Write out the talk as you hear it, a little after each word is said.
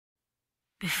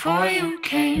Before you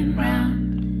came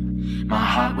round, my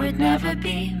heart would never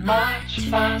be much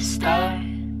faster.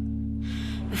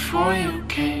 Before you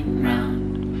came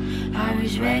round, I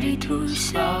was ready to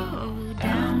slow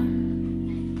down.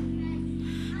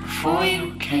 Before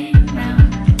you came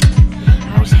round,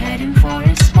 I was heading for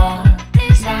a small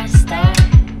disaster.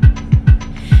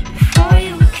 Before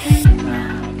you came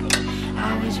round,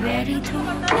 I was ready to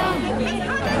blow me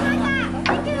down.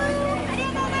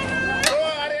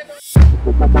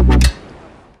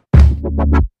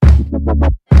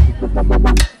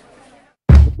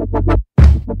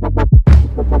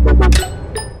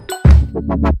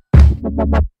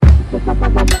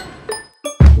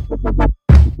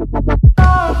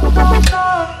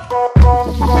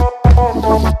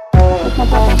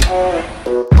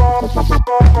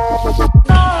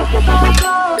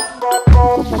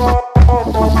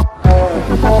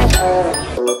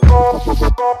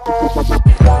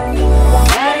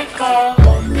 Let it go,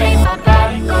 make my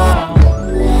body go.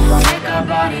 Take our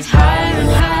bodies higher and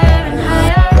higher and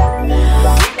higher.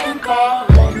 We can go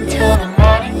until the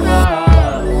morning glow.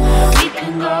 We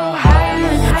can go higher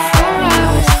and higher. Before I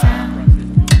was found,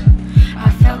 I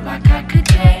felt like I could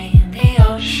drain the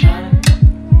ocean.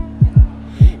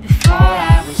 Before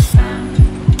I was found,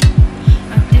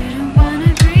 I didn't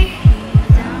wanna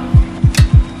breathe out.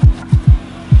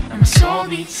 And my soul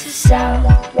beats the sound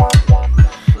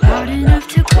loud enough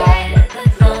to quiet the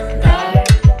thunder.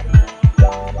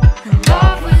 In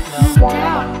love with no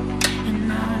doubt, and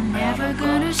now I'm never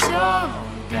gonna slow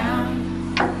down.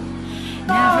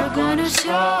 Never gonna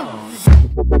slow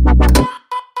down.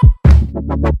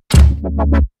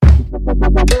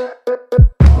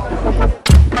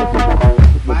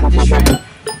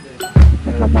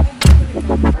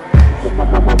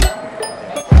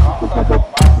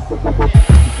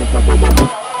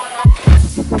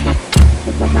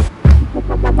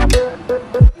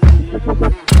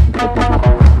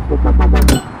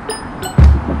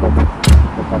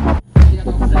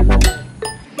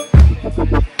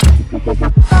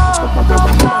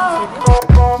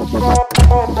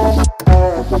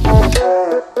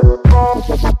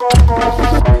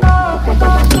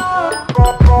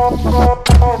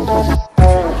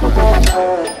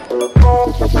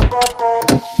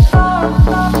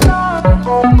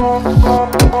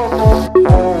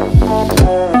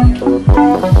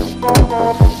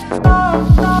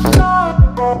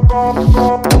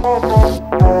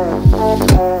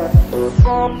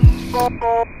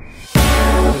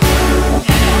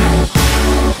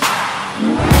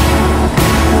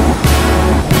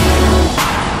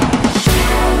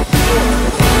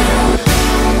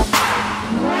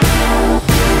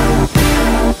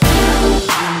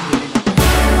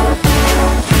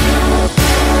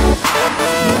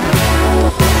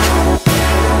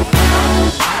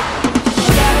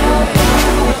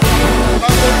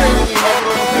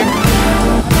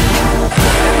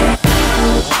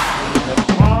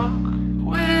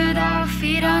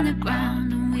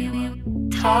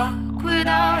 Talk with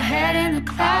our head in the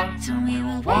clouds, and we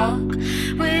will walk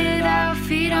with our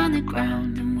feet on the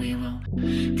ground, and we will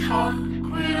talk.